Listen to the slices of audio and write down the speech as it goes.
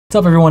What's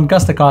up everyone,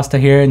 Gus Costa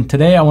here, and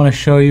today I want to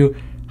show you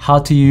how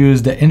to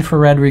use the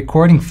infrared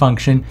recording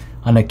function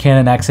on the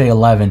Canon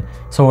XA11.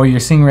 So what you're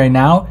seeing right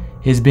now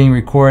is being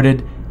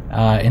recorded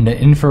in the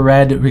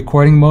infrared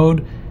recording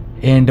mode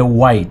in the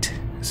white.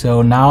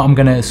 So now I'm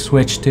gonna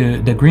switch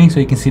to the green so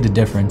you can see the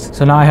difference.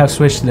 So now I have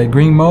switched to the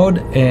green mode,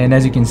 and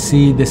as you can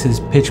see, this is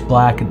pitch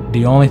black.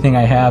 The only thing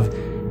I have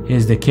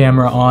is the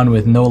camera on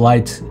with no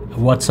lights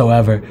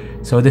whatsoever.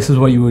 So this is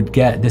what you would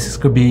get. This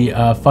could be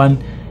a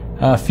fun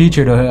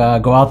feature to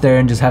go out there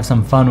and just have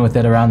some fun with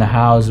it around the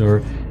house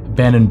or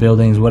abandoned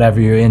buildings, whatever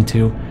you're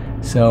into.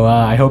 So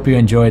I hope you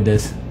enjoyed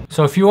this.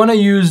 So if you want to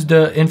use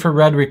the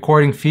infrared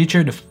recording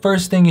feature, the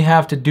first thing you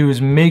have to do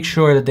is make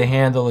sure that the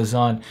handle is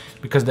on,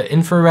 because the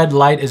infrared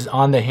light is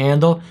on the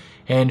handle,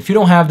 and if you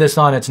don't have this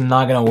on, it's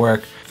not gonna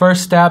work.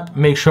 First step,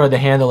 make sure the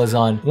handle is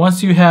on.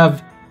 Once you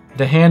have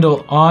the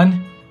handle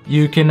on,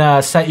 you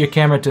can set your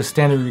camera to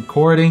standard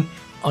recording.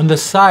 On the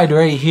side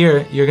right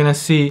here, you're gonna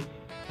see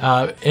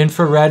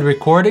infrared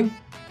recording,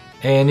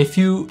 and if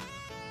you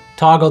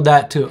toggle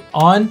that to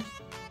on,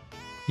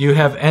 you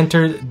have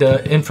entered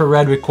the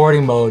infrared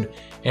recording mode.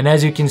 And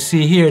as you can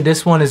see here,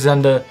 this one is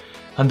on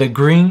the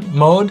green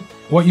mode.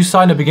 What you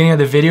saw in the beginning of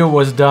the video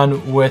was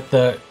done with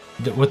the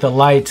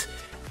light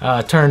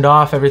turned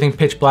off, everything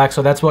pitch black.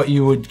 So that's what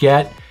you would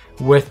get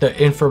with the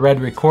infrared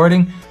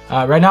recording.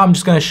 Right now I'm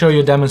just going to show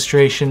you a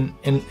demonstration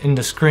in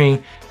the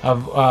screen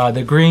of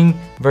the green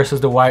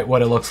versus the white,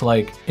 what it looks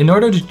like. In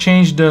order to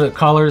change the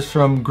colors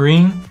from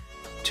green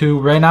to,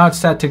 right now it's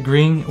set to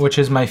green, which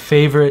is my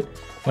favorite.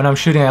 When I'm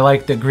shooting, I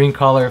like the green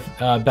color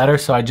better,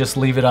 so I just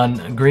leave it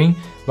on green.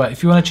 But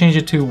if you want to change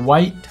it to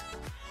white,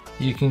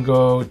 you can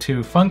go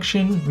to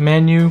function,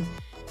 menu,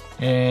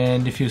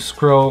 and if you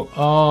scroll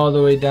all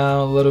the way down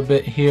a little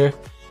bit here,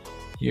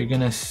 you're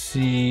gonna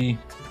see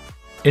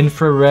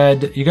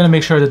infrared. You're gonna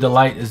make sure that the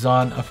light is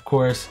on, of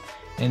course,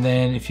 and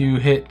then if you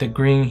hit the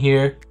green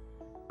here,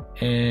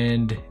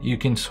 and you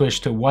can switch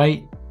to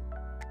white,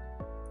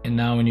 and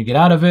now when you get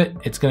out of it,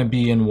 it's gonna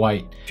be in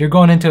white. If you're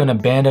going into an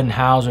abandoned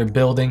house or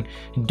building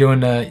and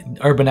doing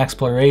urban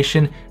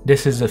exploration,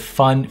 this is a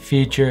fun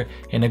feature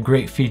and a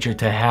great feature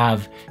to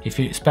have.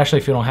 Especially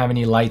if you don't have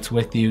any lights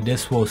with you,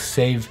 this will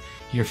save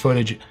your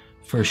footage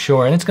for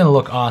sure, and it's gonna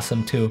look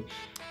awesome too.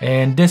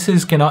 And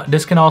this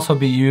can also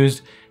be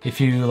used if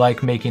you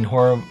like making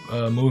horror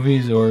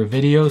movies or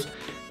videos,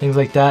 things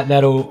like that.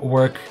 That'll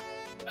work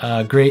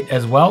great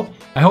as well.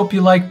 I hope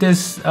you like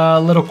this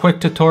little quick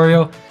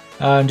tutorial.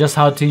 Just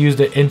how to use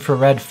the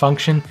infrared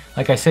function.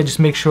 Like I said, just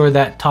make sure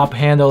that top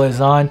handle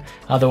is on,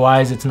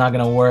 otherwise it's not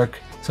gonna work.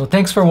 So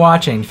thanks for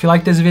watching. If you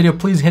like this video,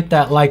 please hit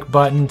that like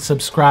button,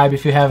 subscribe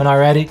if you haven't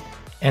already,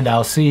 and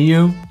I'll see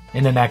you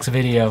in the next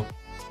video.